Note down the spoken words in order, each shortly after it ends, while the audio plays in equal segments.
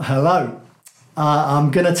Hello.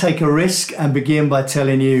 I'm going to take a risk and begin by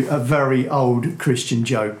telling you a very old Christian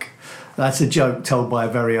joke. That's a joke told by a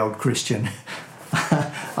very old Christian.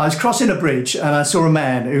 I was crossing a bridge and I saw a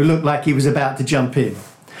man who looked like he was about to jump in.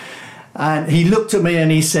 And he looked at me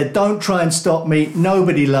and he said, "Don't try and stop me.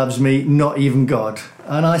 Nobody loves me, not even God."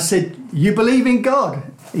 And I said, "You believe in God?"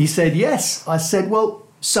 He said, "Yes." I said, "Well,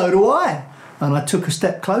 so do I." And I took a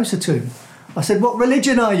step closer to him. I said, "What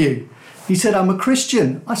religion are you?" He said, "I'm a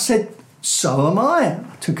Christian." I said, "So am I."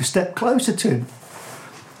 I took a step closer to him.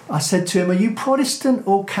 I said to him, "Are you Protestant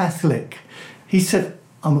or Catholic?" He said,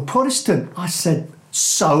 "I'm a Protestant." I said,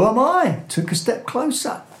 "So am I." Took a step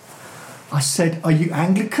closer. I said, "Are you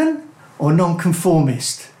Anglican or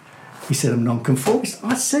nonconformist?" He said, "I'm nonconformist."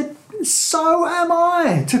 I said, "So am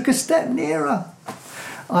I." Took a step nearer.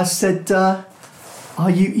 I said,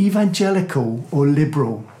 "Are you evangelical or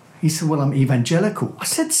liberal?" He said, "Well, I'm evangelical." I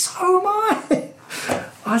said, "So am I."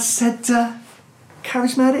 I said,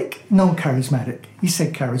 "Charismatic, non-charismatic?" He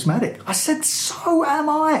said, "Charismatic." I said, "So am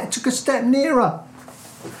I." I took a step nearer.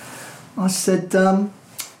 I said,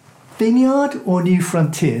 "Vineyard or New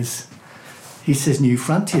Frontiers?" He says, "New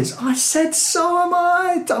Frontiers." I said, "So am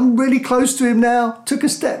I." I'm really close to him now. Took a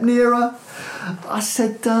step nearer. I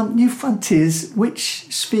said, "New Frontiers, which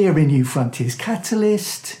sphere in New Frontiers?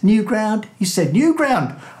 Catalyst, New Ground?" He said, "New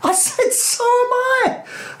Ground." I said, "So am I."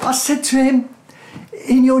 I said to him,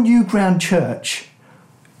 "In your New Ground church,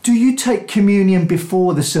 do you take communion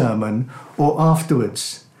before the sermon or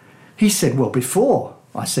afterwards?" He said, "Well, before."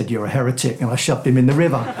 I said, "You're a heretic," and I shoved him in the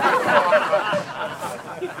river.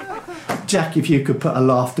 Jack, if you could put a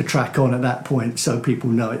laughter track on at that point so people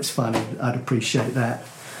know it's funny, I'd appreciate that.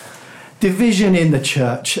 Division in the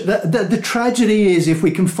church. The tragedy is if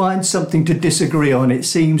we can find something to disagree on, it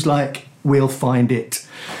seems like we'll find it.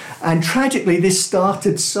 And tragically, this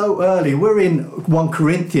started so early. We're in 1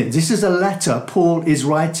 Corinthians. This is a letter Paul is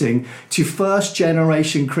writing to first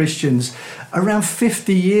generation Christians around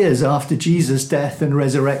 50 years after Jesus' death and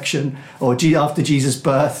resurrection, or after Jesus'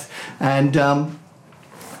 birth. And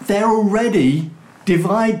they're already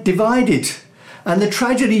divided. And the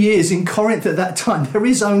tragedy is, in Corinth at that time, there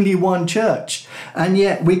is only one church. And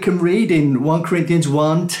yet we can read in 1 Corinthians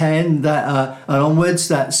 1:10 and onwards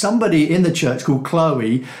that somebody in the church called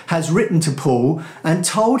Chloe has written to Paul and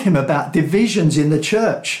told him about divisions in the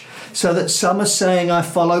church. So that some are saying, "I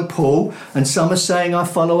follow Paul," and some are saying, "I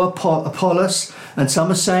follow Apollos," and some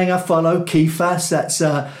are saying, "I follow Cephas,"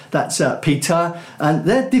 that's Peter. And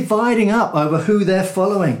they're dividing up over who they're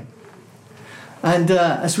following. And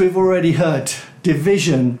as we've already heard,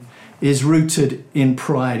 division is rooted in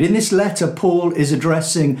pride. In this letter, Paul is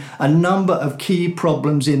addressing a number of key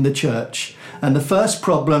problems in the church. And the first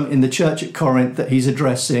problem in the church at Corinth that he's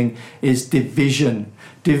addressing is division.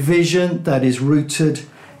 Division that is rooted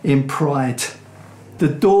in pride. The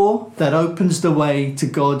door that opens the way to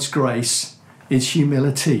God's grace is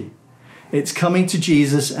humility. It's coming to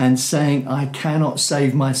Jesus and saying, "I cannot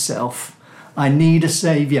save myself. I need a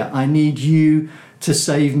saviour. I need you to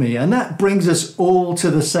save me." And that brings us all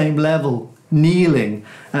to the same level, kneeling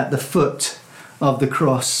at the foot of the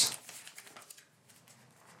cross.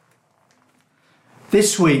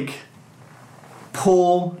 This week,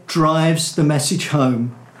 Paul drives the message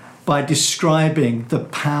home by describing the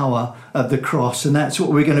power of the cross. And that's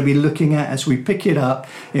what we're going to be looking at as we pick it up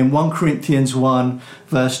in 1 Corinthians 1,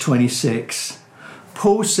 verse 26.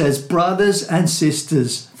 Paul says, "Brothers and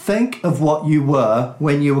sisters, think of what you were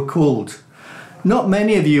when you were called. Not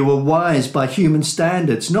many of you were wise by human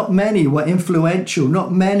standards. Not many were influential.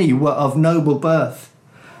 Not many were of noble birth.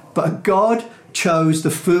 But God chose the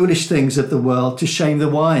foolish things of the world to shame the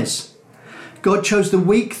wise. God chose the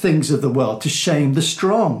weak things of the world to shame the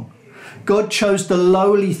strong. God chose the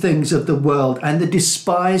lowly things of the world and the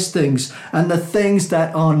despised things and the things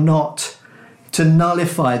that are not, to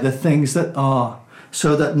nullify the things that are,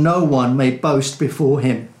 so that no one may boast before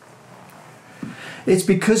him. It's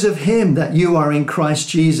because of him that you are in Christ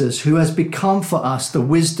Jesus, who has become for us the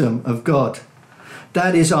wisdom of God.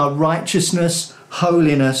 That is our righteousness,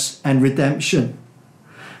 holiness, and redemption.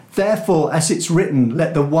 Therefore, as it's written,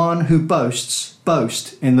 let the one who boasts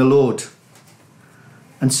boast in the Lord.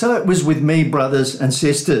 And so it was with me, brothers and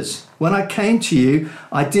sisters. When I came to you,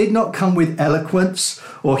 I did not come with eloquence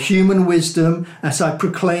or human wisdom as I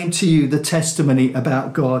proclaimed to you the testimony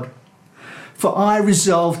about God. For I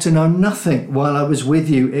resolved to know nothing while I was with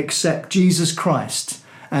you except Jesus Christ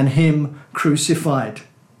and him crucified.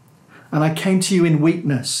 And I came to you in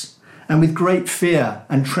weakness and with great fear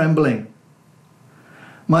and trembling.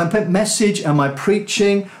 My message and my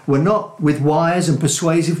preaching were not with wise and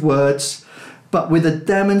persuasive words, but with a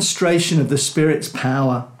demonstration of the Spirit's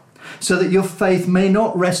power, so that your faith may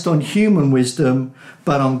not rest on human wisdom,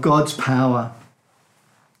 but on God's power.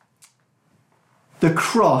 The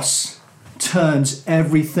cross turns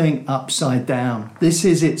everything upside down. This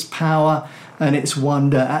is its power and its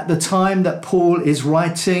wonder. At the time that Paul is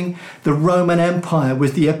writing, the Roman Empire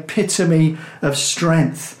was the epitome of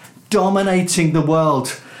strength, dominating the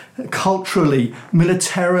world culturally,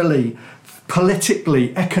 militarily,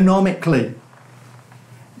 politically, economically.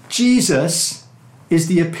 Jesus is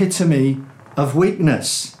the epitome of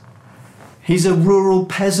weakness. He's a rural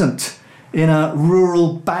peasant in a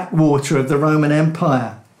rural backwater of the Roman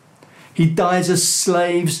Empire. He dies a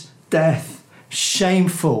slave's death,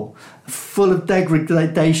 shameful, full of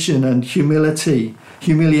degradation and humiliation.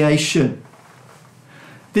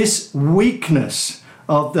 This weakness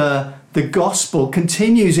of the gospel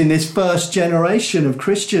continues in this first generation of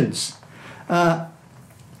Christians.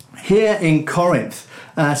 Here in Corinth,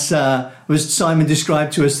 as was Simon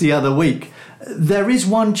described to us the other week, there is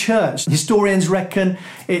one church. Historians reckon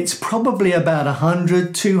it's probably about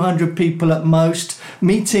 100, 200 people at most,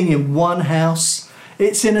 meeting in one house.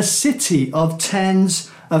 It's in a city of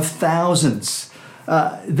tens of thousands.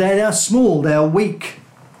 They are small, they are weak.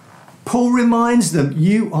 Paul reminds them,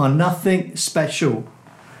 you are nothing special.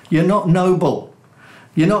 You're not noble.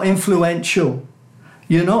 You're not influential.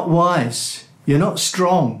 You're not wise. You're not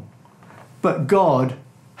strong. But God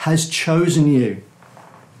has chosen you.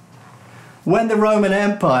 When the Roman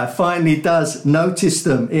Empire finally does notice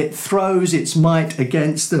them, it throws its might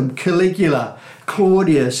against them. Caligula,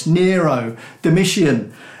 Claudius, Nero,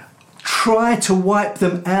 Domitian try to wipe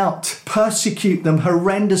them out, persecute them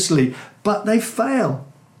horrendously, but they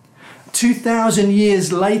fail. 2,000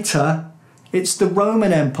 years later, it's the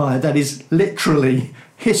Roman Empire that is literally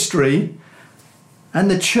history, and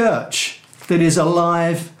the church that is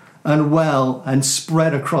alive and well and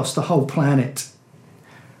spread across the whole planet.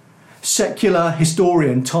 Secular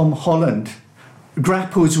historian Tom Holland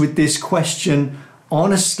grapples with this question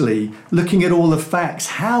honestly, looking at all the facts.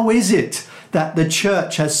 How is it that the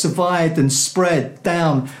church has survived and spread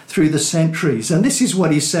down through the centuries? And this is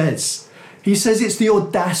what he says. He says it's the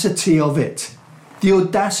audacity of it. The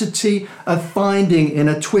audacity of finding in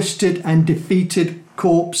a twisted and defeated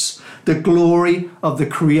corpse the glory of the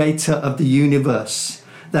creator of the universe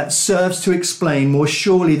that serves to explain more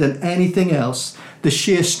surely than anything else the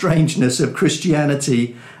sheer strangeness of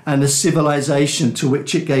Christianity and the civilization to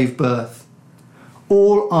which it gave birth.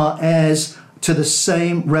 All are heirs to the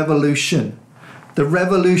same revolution, the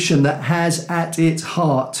revolution that has at its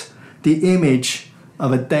heart the image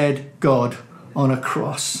of a dead God on a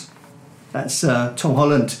cross. That's Tom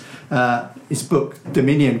Holland, his book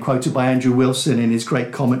Dominion, quoted by Andrew Wilson in his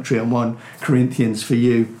great commentary on 1 Corinthians for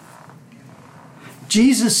you.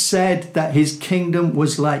 Jesus said that his kingdom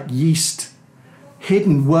was like yeast,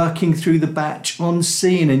 hidden, working through the batch,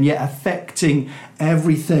 unseen, and yet affecting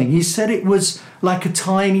everything. He said it was like a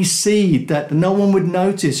tiny seed that no one would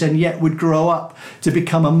notice and yet would grow up to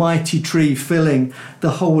become a mighty tree filling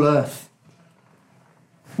the whole earth.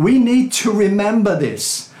 We need to remember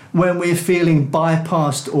this when we're feeling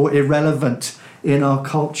bypassed or irrelevant in our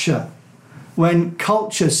culture. When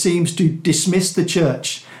culture seems to dismiss the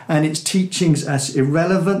church and its teachings as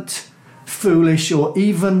irrelevant, foolish, or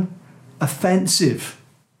even offensive.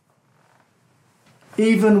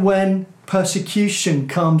 Even when persecution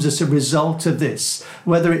comes as a result of this,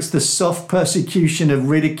 whether it's the soft persecution of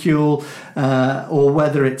ridicule or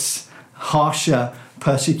whether it's harsher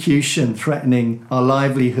persecution threatening our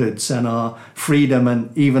livelihoods and our freedom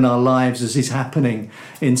and even our lives, as is happening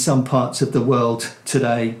in some parts of the world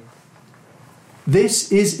today.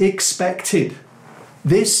 This is expected.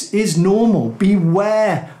 This is normal.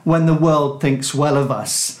 Beware when the world thinks well of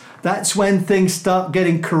us. That's when things start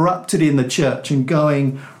getting corrupted in the church and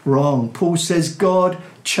going wrong. Paul says God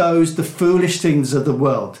chose the foolish things of the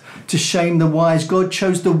world to shame the wise. God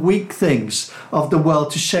chose the weak things of the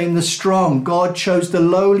world to shame the strong. God chose the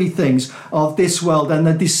lowly things of this world and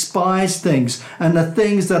the despised things and the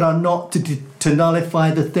things that are not to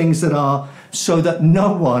nullify the things that are, so that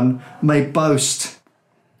no one may boast.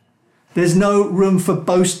 There's no room for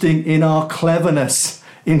boasting in our cleverness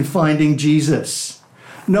in finding Jesus.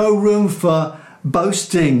 No room for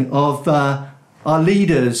boasting of our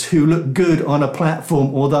leaders who look good on a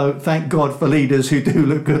platform, although thank God for leaders who do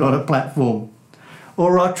look good on a platform.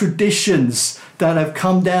 Or our traditions that have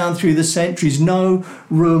come down through the centuries. No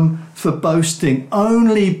room for boasting.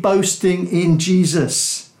 Only boasting in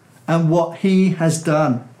Jesus and what he has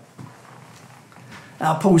done.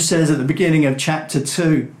 Now Paul says at the beginning of chapter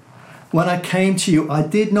 2, When I came to you, I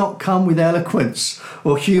did not come with eloquence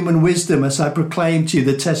or human wisdom as I proclaimed to you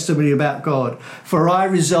the testimony about God. For I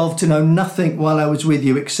resolved to know nothing while I was with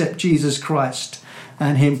you except Jesus Christ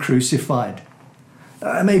and him crucified.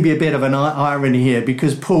 Maybe a bit of an irony here,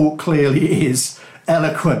 because Paul clearly is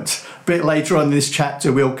eloquent. A bit later on in this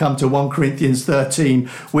chapter, we'll come to 1 Corinthians 13,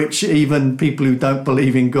 which even people who don't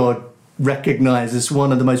believe in God recognize as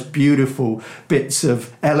one of the most beautiful bits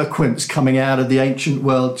of eloquence coming out of the ancient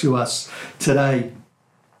world to us today.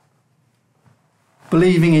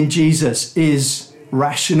 Believing in Jesus is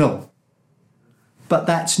rational, but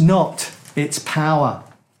that's not its power.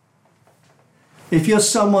 If you're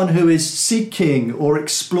someone who is seeking or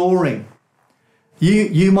exploring,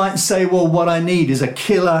 you might say, well, what I need is a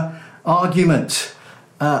killer argument.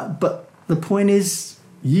 But the point is,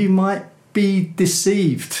 you might be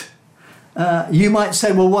deceived. You might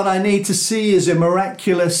say, well, what I need to see is a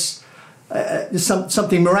miraculous,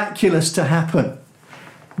 something miraculous to happen.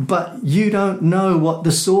 But you don't know what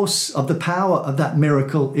the source of the power of that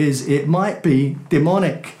miracle is. It might be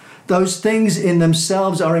demonic. Those things in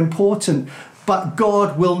themselves are important, but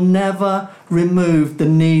God will never remove the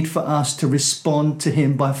need for us to respond to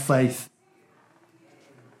him by faith.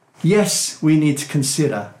 Yes, we need to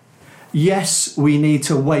consider. Yes, we need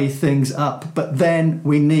to weigh things up, but then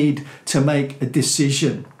we need to make a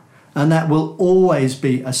decision. And that will always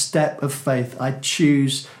be a step of faith. I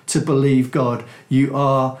choose to believe, God, you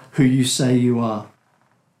are who you say you are.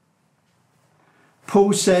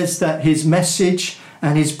 Paul says that his message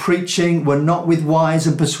and his preaching were not with wise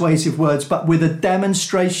and persuasive words, but with a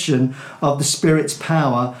demonstration of the Spirit's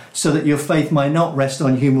power, so that your faith might not rest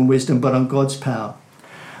on human wisdom, but on God's power.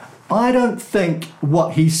 I don't think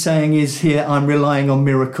what he's saying is here, I'm relying on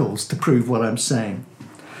miracles to prove what I'm saying.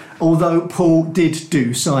 Although Paul did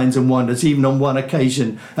do signs and wonders, even on one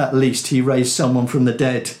occasion, at least, he raised someone from the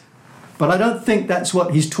dead. But I don't think that's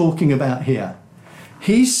what he's talking about here.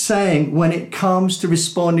 He's saying when it comes to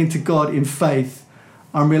responding to God in faith,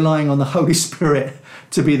 I'm relying on the Holy Spirit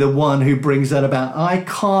to be the one who brings that about. I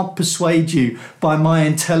can't persuade you by my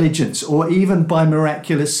intelligence or even by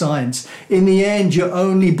miraculous signs. In the end, you're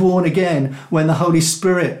only born again when the Holy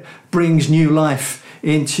Spirit brings new life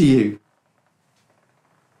into you.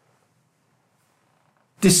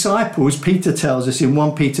 Disciples, Peter tells us in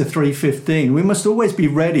 1 Peter 3:15, we must always be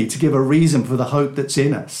ready to give a reason for the hope that's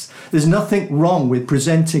in us. There's nothing wrong with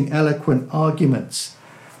presenting eloquent arguments.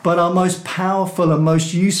 But our most powerful and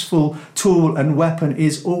most useful tool and weapon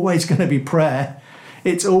is always going to be prayer.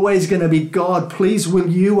 It's always going to be, God, please will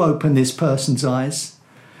you open this person's eyes?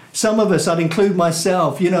 Some of us, I'd include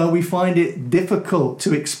myself, we find it difficult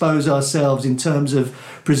to expose ourselves in terms of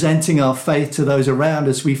presenting our faith to those around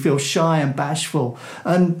us. We feel shy and bashful.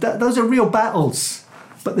 And those are real battles.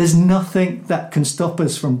 But there's nothing that can stop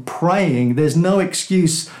us from praying. There's no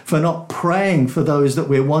excuse for not praying for those that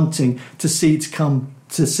we're wanting to see come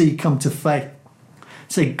to faith.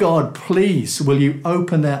 Say, God, please, will you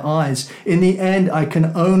open their eyes? In the end, I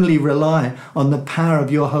can only rely on the power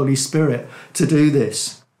of your Holy Spirit to do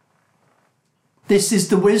this. This is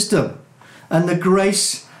the wisdom and the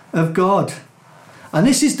grace of God. And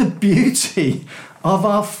this is the beauty of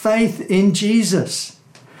our faith in Jesus.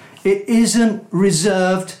 It isn't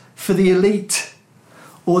reserved for the elite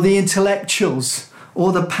or the intellectuals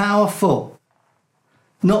or the powerful.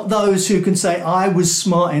 Not those who can say, I was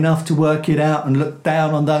smart enough to work it out, and look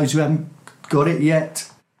down on those who haven't got it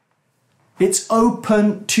yet. It's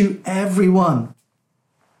open to everyone.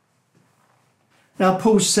 Now,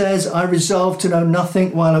 Paul says, I resolved to know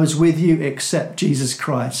nothing while I was with you except Jesus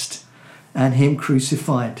Christ and him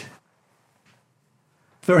crucified.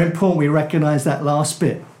 Very important we recognize that last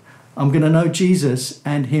bit. I'm going to know Jesus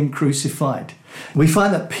and him crucified. We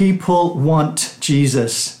find that people want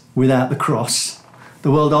Jesus without the cross.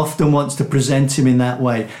 The world often wants to present him in that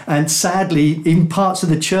way. And sadly, even parts of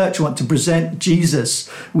the church want to present Jesus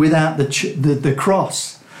without the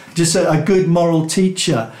cross. Just a good moral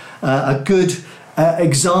teacher, a good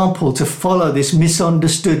example to follow, this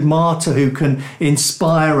misunderstood martyr who can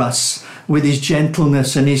inspire us with his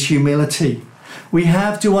gentleness and his humility. We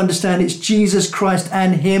have to understand it's Jesus Christ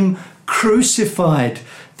and him crucified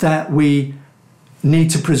that we need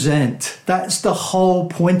to present. That's the whole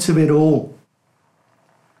point of it all.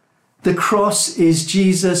 The cross is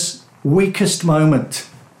Jesus' weakest moment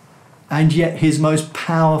and yet his most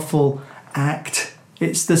powerful act.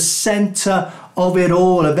 It's the center of it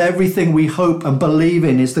all, of everything we hope and believe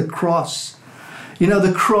in, is the cross.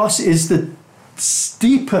 The cross is the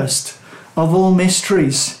steepest of all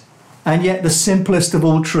mysteries and yet the simplest of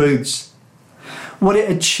all truths. What it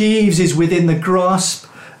achieves is within the grasp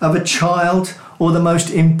of a child or the most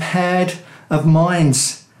impaired of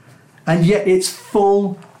minds. And yet its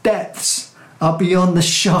full depths are beyond the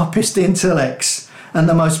sharpest intellects and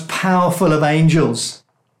the most powerful of angels.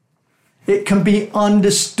 It can be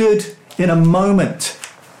understood in a moment,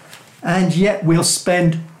 and yet we'll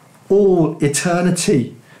spend all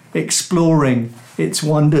eternity exploring its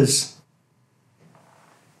wonders.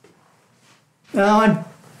 Now, I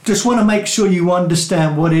just want to make sure you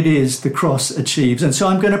understand what it is the cross achieves. And so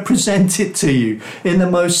I'm going to present it to you in the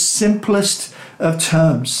most simplest of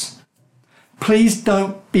terms. Please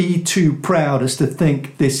don't be too proud as to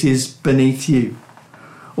think this is beneath you,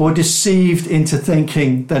 or deceived into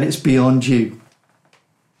thinking that it's beyond you.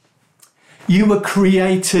 You were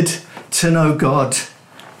created to know God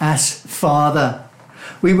as Father.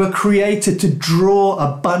 We were created to draw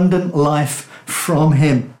abundant life from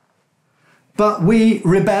him. But we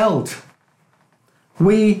rebelled.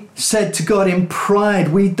 We said to God in pride,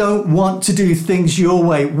 we don't want to do things your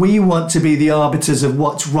way. We want to be the arbiters of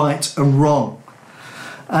what's right and wrong.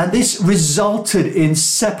 And this resulted in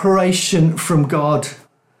separation from God,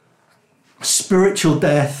 spiritual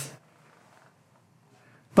death.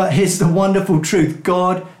 But here's the wonderful truth.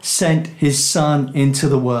 God sent his Son into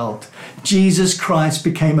the world. Jesus Christ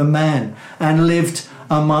became a man and lived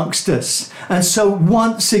amongst us. And so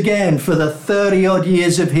once again, for the 30-odd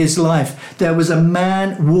years of his life, there was a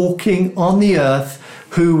man walking on the earth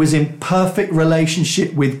who was in perfect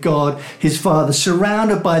relationship with God, his Father,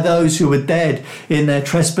 surrounded by those who were dead in their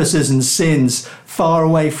trespasses and sins, far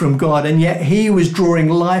away from God. And yet he was drawing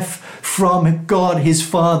life from God, his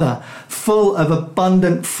Father, full of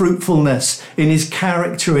abundant fruitfulness in his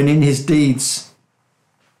character and in his deeds.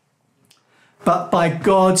 But by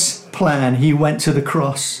God's plan, he went to the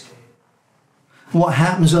cross. What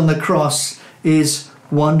happens on the cross is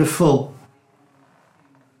wonderful.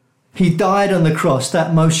 He died on the cross,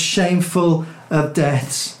 that most shameful of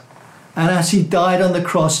deaths. And as he died on the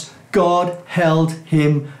cross, God held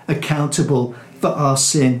him accountable for our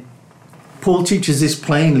sin. Paul teaches this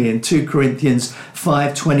plainly in 2 Corinthians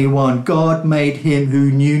 5:21. God made him who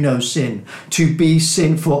knew no sin to be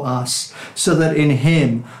sin for us, so that in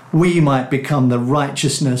him we might become the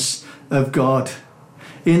righteousness of God.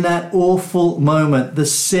 In that awful moment, the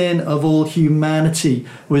sin of all humanity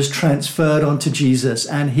was transferred onto Jesus,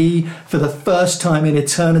 and he, for the first time in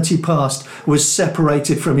eternity past, was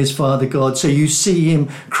separated from his Father God. So you see him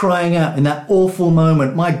crying out in that awful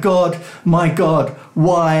moment, my God,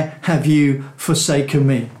 why have you forsaken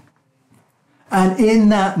me? And in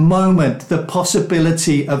that moment, the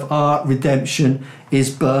possibility of our redemption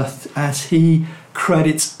is birthed as he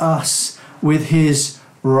credits us with his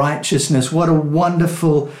righteousness. What a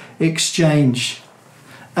wonderful exchange.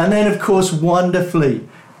 And then, of course, wonderfully,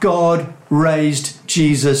 God raised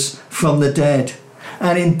Jesus from the dead,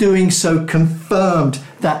 and in doing so confirmed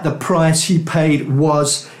that the price he paid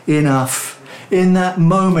was enough. In that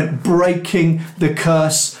moment, breaking the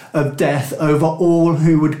curse of death over all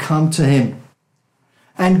who would come to him.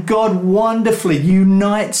 And God wonderfully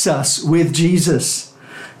unites us with Jesus,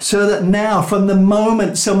 so that now, from the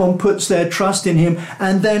moment someone puts their trust in him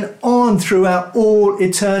and then on throughout all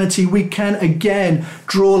eternity, we can again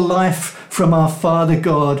draw life from our Father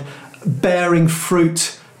God, bearing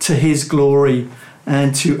fruit to his glory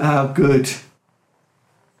and to our good.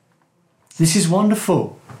 This is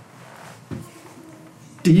wonderful.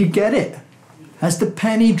 Do you get it? Has the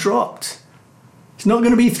penny dropped? It's not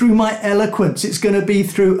going to be through my eloquence. It's going to be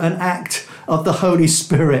through an act of the Holy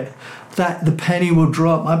Spirit that the penny will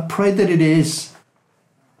drop. I pray that it is.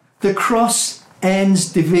 The cross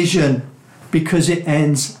ends division because it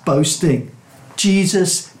ends boasting.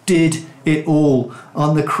 Jesus did it all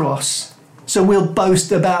on the cross. So we'll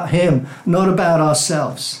boast about him, not about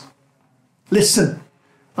ourselves. Listen,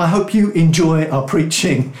 I hope you enjoy our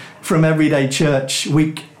preaching from Everyday Church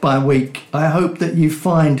week by week. I hope that you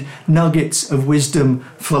find nuggets of wisdom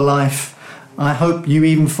for life. I hope you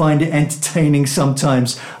even find it entertaining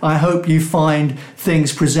sometimes. I hope you find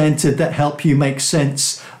things presented that help you make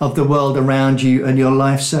sense of the world around you and your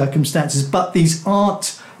life circumstances. But these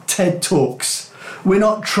aren't TED Talks. We're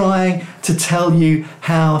not trying to tell you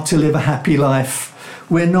how to live a happy life.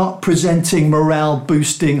 We're not presenting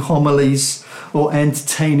morale-boosting homilies or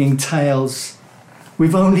entertaining tales.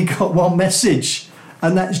 We've only got one message,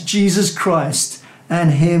 and that's Jesus Christ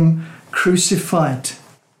and him crucified.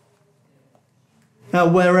 Now,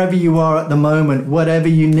 wherever you are at the moment, whatever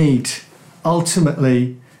you need,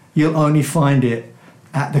 ultimately, you'll only find it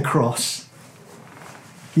at the cross.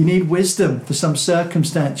 You need wisdom for some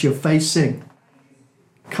circumstance you're facing.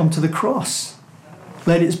 Come to the cross.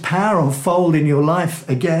 Let its power unfold in your life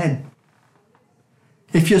again.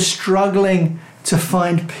 If you're struggling to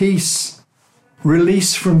find peace,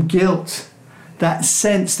 release from guilt, that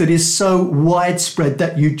sense that is so widespread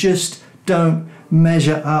that you just don't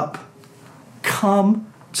measure up.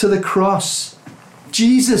 Come to the cross.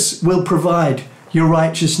 Jesus will provide your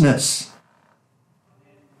righteousness.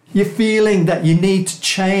 You're feeling that you need to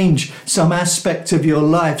change some aspect of your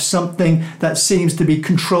life, something that seems to be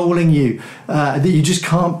controlling you, that you just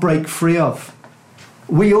can't break free of.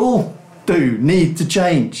 We all do need to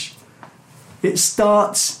change. It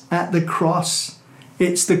starts at the cross.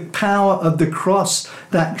 It's the power of the cross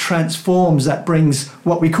that transforms, that brings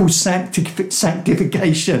what we call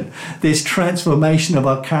sanctification, this transformation of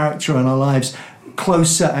our character and our lives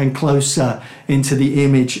closer and closer into the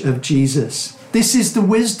image of Jesus. This is the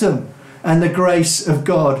wisdom and the grace of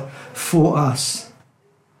God for us.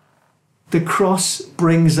 The cross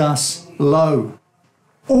brings us low.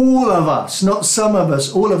 All of us, not some of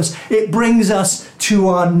us, all of us. It brings us to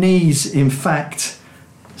our knees, in fact,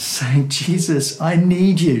 saying, Jesus, I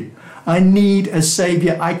need you. I need a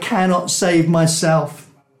saviour. I cannot save myself.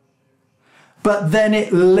 But then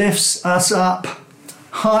it lifts us up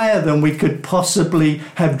higher than we could possibly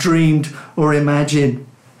have dreamed or imagined.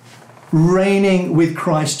 Reigning with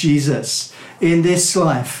Christ Jesus in this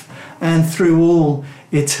life and through all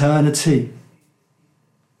eternity.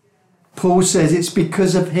 Paul says it's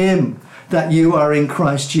because of him that you are in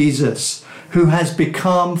Christ Jesus, who has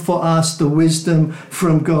become for us the wisdom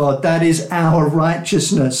from God. That is our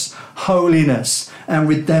righteousness, holiness, and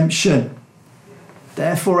redemption.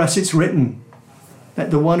 Therefore, as it's written,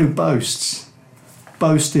 let the one who boasts,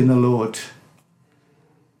 boast in the Lord.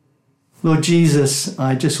 Lord Jesus,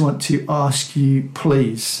 I just want to ask you,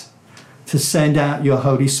 please, to send out your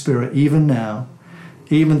Holy Spirit even now,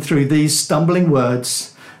 even through these stumbling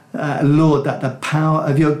words, Lord, that the power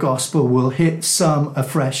of your gospel will hit some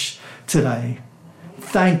afresh today.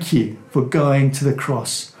 Thank you for going to the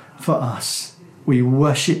cross for us. We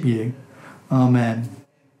worship you. Amen.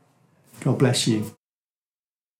 God bless you.